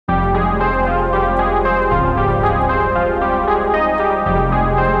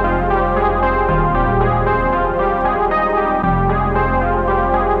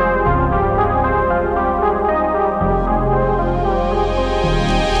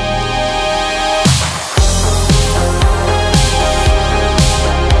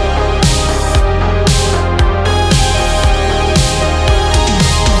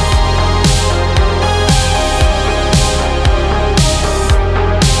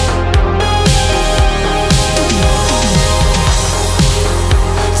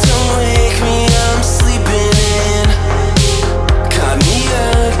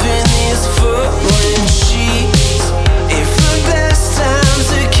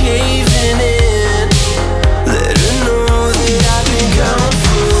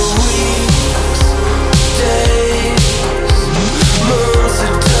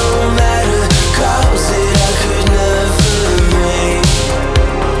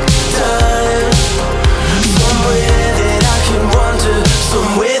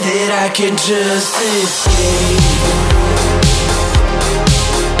could just escape.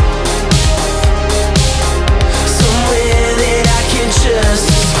 Somewhere that I could just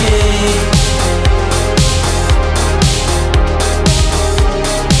escape.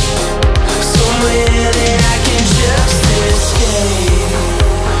 Somewhere that I could just escape.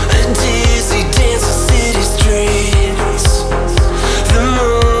 A dizzy dance of city streets. The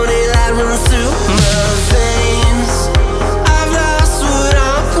morning light runs through my veins. I've lost what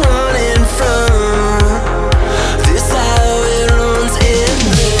I'm running from. This highway runs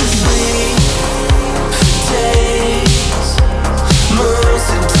endlessly for days. Months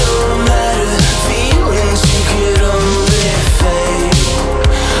it don't matter. Feelings you could only fake.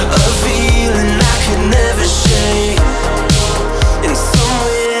 A feeling I could never shake. And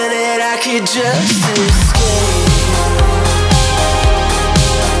somewhere that I could just escape.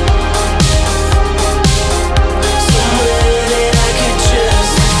 Somewhere that I could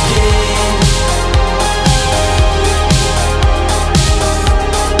just escape.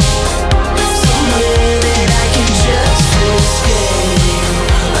 Somewhere that I could just escape.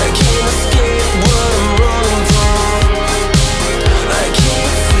 I can't escape what I'm running from. I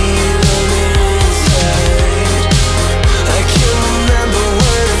can't feel it inside. I can't remember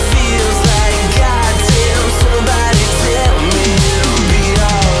what it feels like. Goddamn, somebody tell me it'll be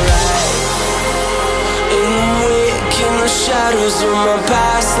alright. In the wake, in the shadows of my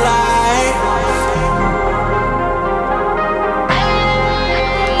past life.